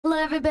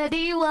Hello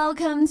everybody,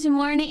 welcome to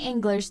Morning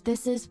English.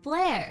 This is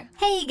Blair.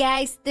 Hey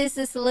guys, this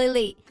is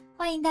Lily.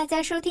 欢迎大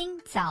家收听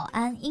早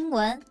安英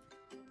文。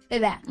贝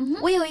贝，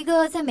我有一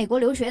个在美国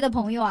留学的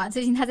朋友啊，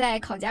最近他在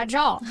考驾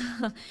照。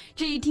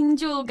这一听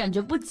就感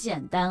觉不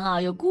简单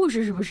啊，有故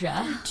事是不是？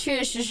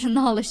确实是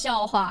闹了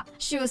笑话。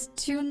She was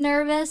too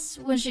nervous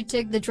when she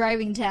took the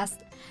driving test.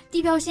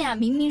 地标线啊，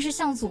明明是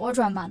向左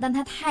转嘛，但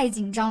她太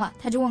紧张了，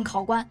她就问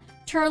考官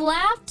Turn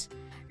left?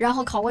然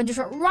后考官就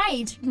说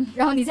right，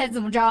 然后你猜怎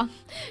么着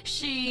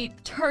She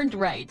turned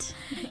right.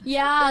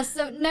 Yeah,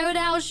 so no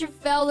doubt she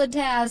failed the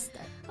test.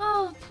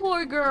 Oh,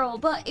 poor girl,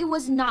 but it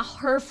was not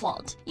her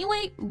fault. 因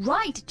为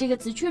right 这个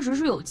词确实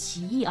是有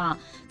歧义啊，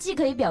既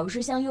可以表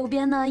示向右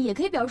边呢，也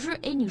可以表示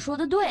你说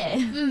的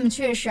对。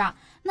确实啊。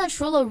那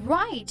除了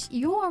right,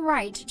 you're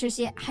right 这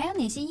些，还有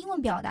哪些英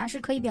文表达是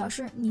可以表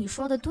示你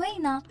说的对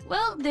呢？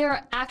 Well, there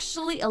are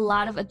actually a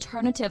lot of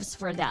alternatives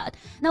for that.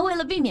 那为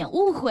了避免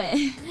误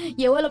会，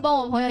也为了帮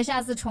我朋友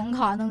下次重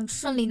考能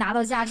顺利拿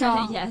到驾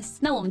照。Yes.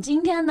 那我们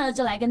今天呢，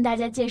就来跟大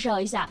家介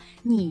绍一下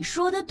你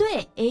说的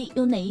对，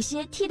有哪一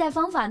些替代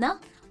方法呢？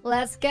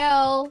 Let's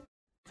go.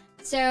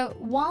 So,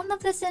 one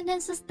of the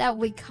sentences that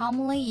we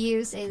commonly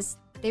use is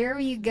There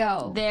you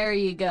go. There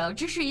you go.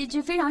 这是一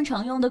句非常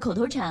常用的口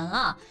头禅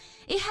啊。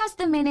It has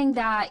the meaning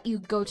that you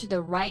go to the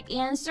right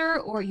answer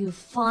or you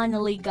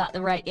finally got the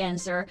right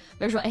answer.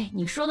 比如说，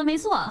你说的没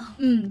错。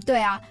对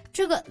啊，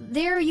这个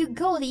there you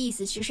go 的意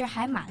思其实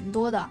还蛮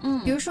多的。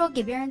比如说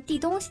给别人递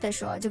东西的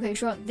时候，就可以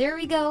说 There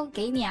you go，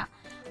 给你啊。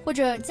或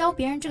者教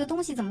别人这个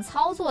东西怎么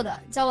操作的，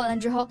教完了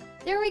之后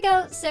There we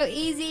go, so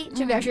easy，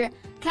 就表示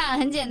看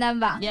很简单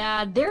吧。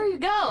 Yeah, there you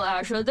go.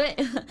 啊，说的对。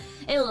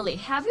Lily,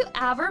 have you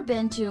ever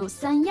been to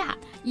三亚?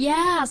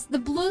 Yes, the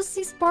blue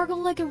sea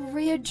sparkled like a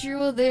rare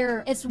jewel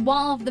there. It's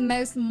one of the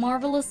most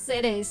marvelous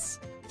cities.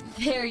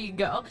 There you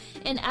go.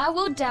 And I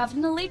will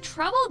definitely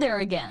travel there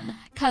again.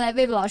 看来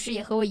贝贝老师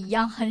也和我一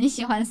样很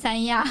喜欢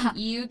三亚。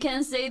You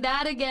can say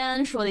that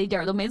again. 说的一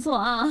点都没错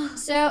啊。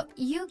So,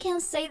 you can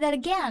say that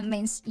again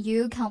means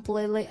you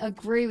completely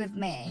agree with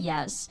me.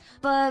 Yes,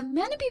 but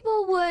many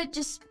people would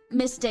just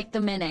mistake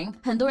the meaning.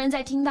 很多人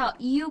在听到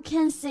you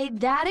can say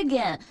that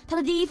again， 他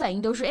的第一反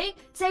应都是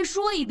再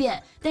说一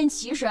遍。但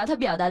其实啊，他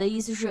表达的意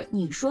思是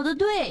你说的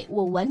对，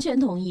我完全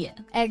同意。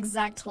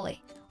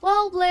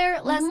Exactly.Well,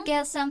 Blair, let's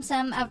get some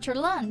sun after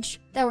lunch.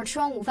 待会儿吃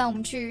完午饭，我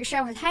们去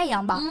晒会儿太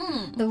阳吧。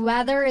The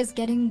weather is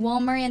getting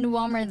warmer and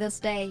warmer these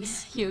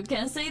days. You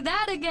can say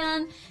that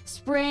again.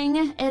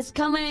 Spring is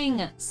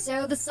coming.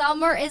 So the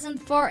summer isn't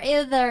far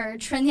either.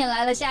 春天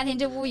来了，夏天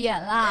就不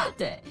远啦。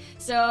对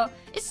So,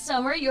 is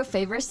summer your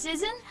favorite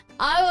season?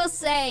 I will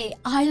say,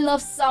 I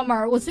love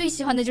summer. 我最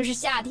喜欢的就是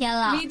夏天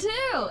了。Me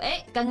too.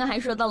 刚刚还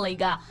说到了一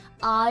个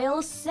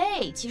I'll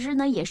say， 其实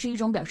呢也是一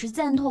种表示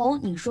赞同，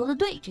你说的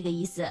对这个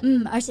意思。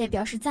而且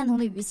表示赞同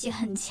的语气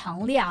很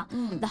强烈啊。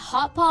The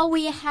hot pot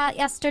we had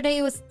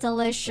yesterday was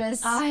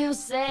delicious. I'll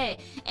say,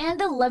 and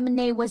the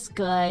lemonade was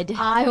good.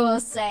 I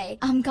will say,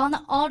 I'm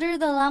gonna order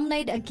the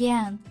lemonade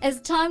again. It's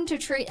time to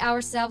treat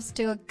ourselves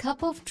to a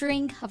cup of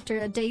drink after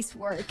a day's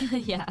work.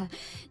 Yeah,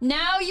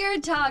 now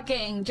you're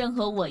talking. 正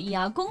和我一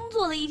样，工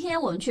作了一天，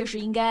我们确实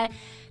应该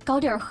搞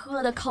点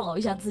喝的犒劳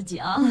一下自己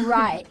啊。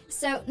Right.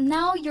 So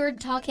now you're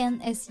talking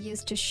is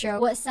used to show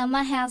what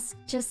someone has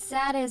just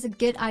said is a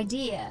good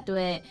idea.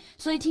 对，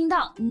所以听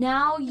到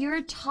now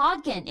you're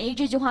talking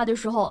这句话的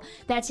时候，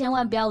大家千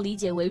万不要理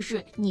解为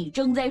是你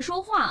正在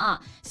说话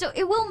啊。So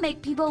it will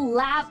make people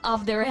laugh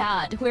off their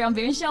head， 会让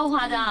别人笑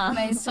话的。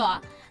没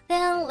错。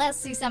Then let's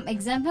see some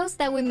examples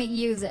that we may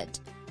use it.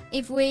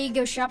 If we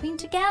go shopping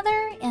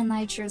together and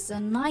I choose a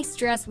nice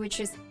dress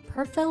which is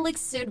perfectly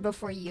suitable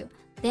for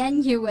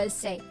you,Then you would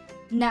say,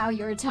 now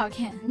you're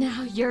talking.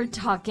 Now you're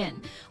talking.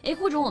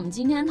 或者我们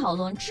今天讨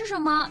论吃什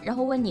么，然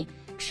后问你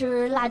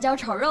吃辣椒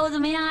炒肉怎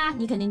么样啊？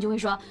你肯定就会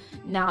说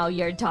Now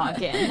you're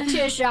talking.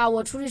 确实啊，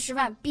我出去吃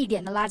饭必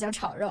点的辣椒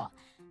炒肉。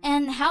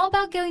And how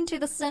about going to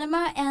the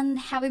cinema and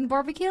having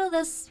barbecue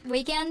this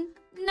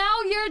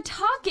weekend?Now you're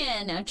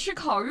talking. 吃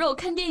烤肉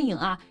看电影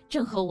啊，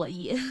正合我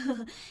意。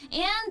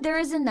And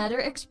there is another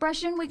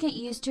expression we can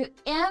use to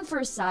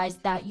emphasize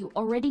that you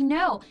already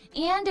know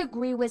and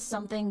agree with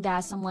something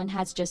that someone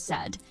has just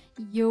said.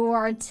 You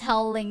are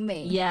telling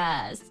me.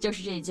 Yes, 就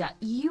是这句啊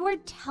You are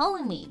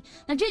telling me.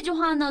 那这句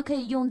话呢，可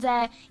以用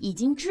在已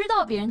经知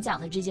道别人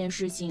讲的这件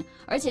事情，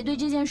而且对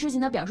这件事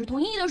情呢表示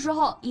同意的时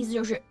候，意思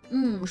就是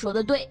说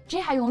得对，这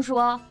还用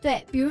说？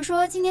对，比如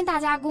说今天大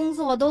家工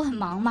作都很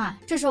忙嘛，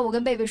这时候我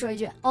跟贝贝说一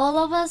句 All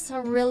of us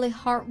are really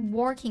hard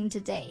working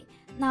today.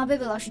 那贝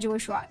贝老师就会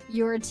说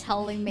You're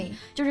telling me.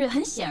 就是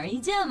很显而易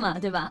见嘛，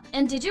对吧？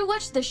 And did you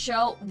watch the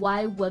show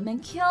Why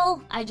Women Kill?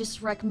 I just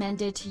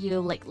recommended to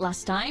you like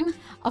last time.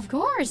 Of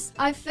course,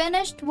 I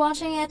finished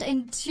watching it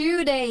in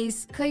 2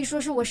 days. 可以说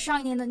是我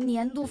上一年的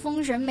年度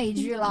封神美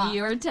剧了。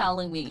You're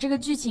telling me. 这个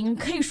剧情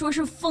可以说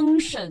是封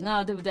神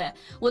啊，对不对？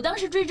我当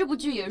时追这部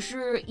剧也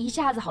是一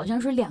下子好像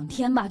是2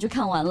天吧就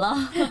看完了。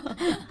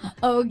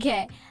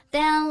Okay.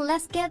 Then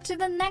let's get to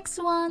the next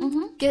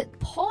one. Good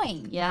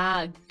point.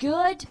 Yeah,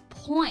 good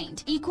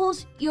point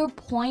equals your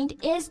point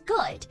is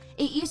good.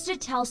 It used to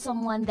tell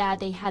someone that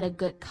they had a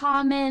good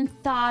comment,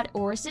 thought,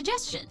 or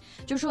suggestion.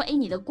 就说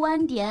你的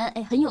观点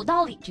很有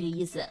道理这个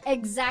意思。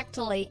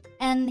Exactly.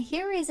 And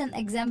here is an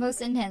example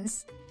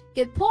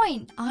sentence.Good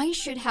point. I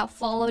should have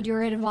followed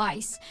your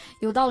advice.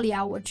 有道理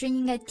啊，我真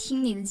应该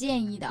听你的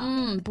建议的。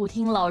不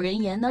听老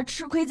人言呢，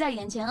吃亏在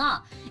眼前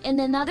啊。And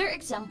another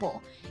example,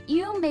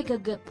 you make a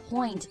good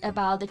point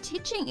about the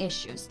teaching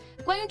issues.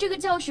 关于这个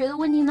教学的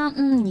问题呢，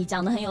你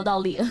讲得很有道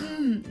理。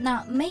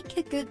那 make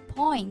a good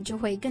point 就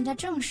会更加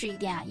正式一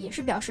点啊，也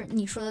是表示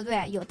你说的对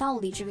啊，有道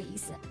理这个意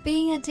思。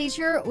Being a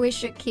teacher, we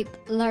should keep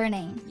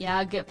learning.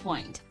 Yeah, good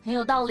point. 很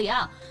有道理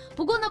啊。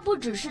不过呢，不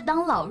只是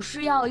当老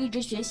师要一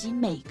直学习，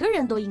每个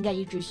人都应该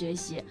一直学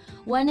习。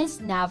One is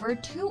never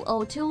too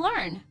old to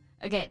learn.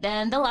 Okay,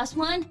 then the last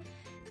one.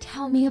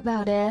 Tell me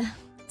about it.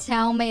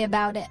 Tell me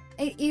about it.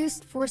 It's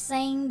used for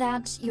saying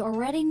that you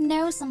already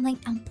know something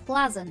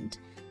unpleasant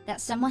that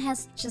someone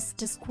has just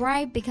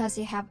described because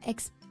you have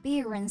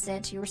experienced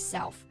it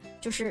yourself.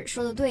 就是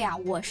说的对啊，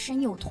我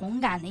深有同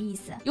感的意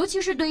思。尤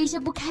其是对一些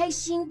不开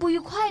心、不愉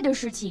快的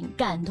事情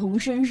感同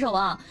身受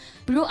啊。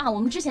比如我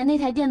们之前那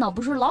台电脑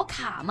不是老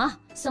卡吗？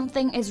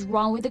 Something is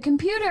wrong with the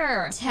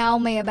computer. Tell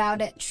me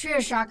about it. 确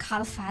实啊，卡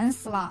得烦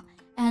死了。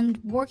And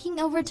working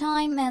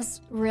overtime is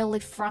really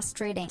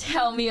frustrating.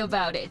 Tell me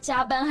about it.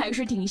 加班还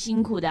是挺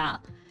辛苦的。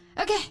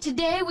Okay,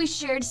 today we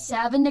shared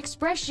 7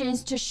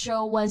 expressions to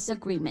show one's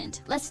agreement.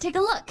 Let's take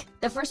a look.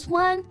 The first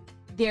one,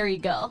 there you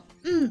go.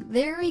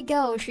 There you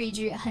go 是一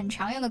句很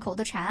常用的口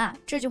头禅啊，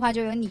这句话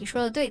就有你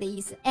说的对的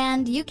意思。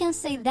And you can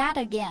say that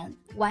again.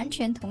 完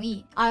全同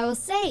意。I'll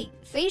say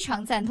非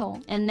常赞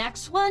同。And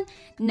next one,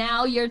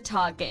 now you're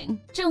talking.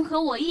 正合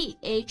我意。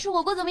吃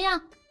火锅怎么样？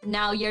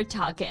 Now you're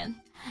talking.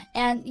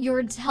 And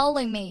you're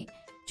telling me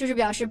就是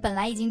表示本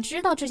来已经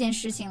知道这件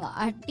事情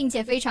了并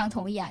且非常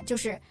同意啊，就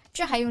是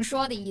这还用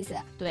说的意思。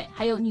对，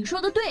还有你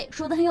说的对，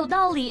说的很有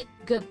道理。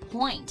Good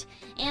point.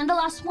 And the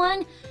last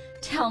one,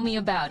 tell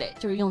me about it.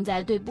 就是用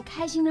在对不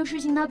开心的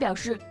事情呢，表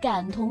示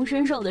感同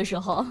身受的时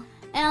候。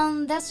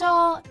And that's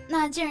all.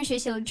 那既然学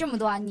习了这么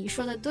多啊，你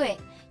说的对，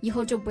以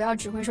后就不要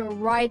只会说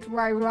right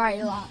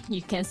了。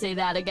You can say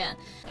that again.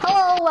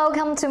 Hello,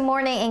 welcome to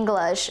Morning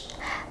English.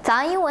 早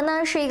安英文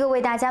呢是一个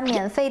为大家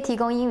免费提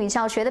供英语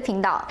教学的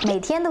频道，每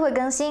天都会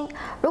更新。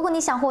如果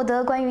你想获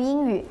得关于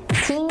英语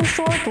听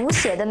说读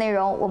写的内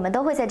容，我们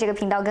都会在这个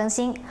频道更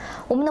新。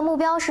我们的目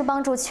标是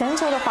帮助全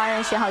球的华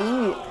人学好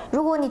英语。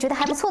如果你觉得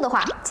还不错的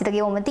话，记得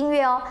给我们订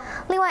阅哦。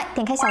另外，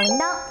点开小铃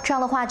铛，这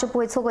样的话就不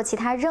会错过其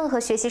他任何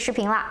学习视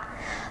频啦。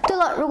对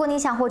了，如果你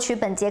想获取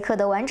本节课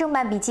的完整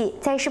版笔记，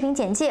在视频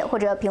简介或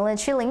者评论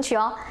区领取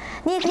哦。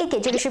你也可以给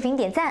这个视频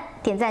点赞，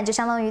点赞就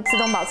相当于自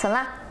动保存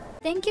啦。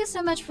Thank you so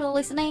much for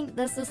listening.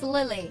 This is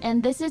Lily.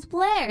 And this is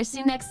Blair. See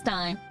you next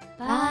time.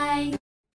 Bye.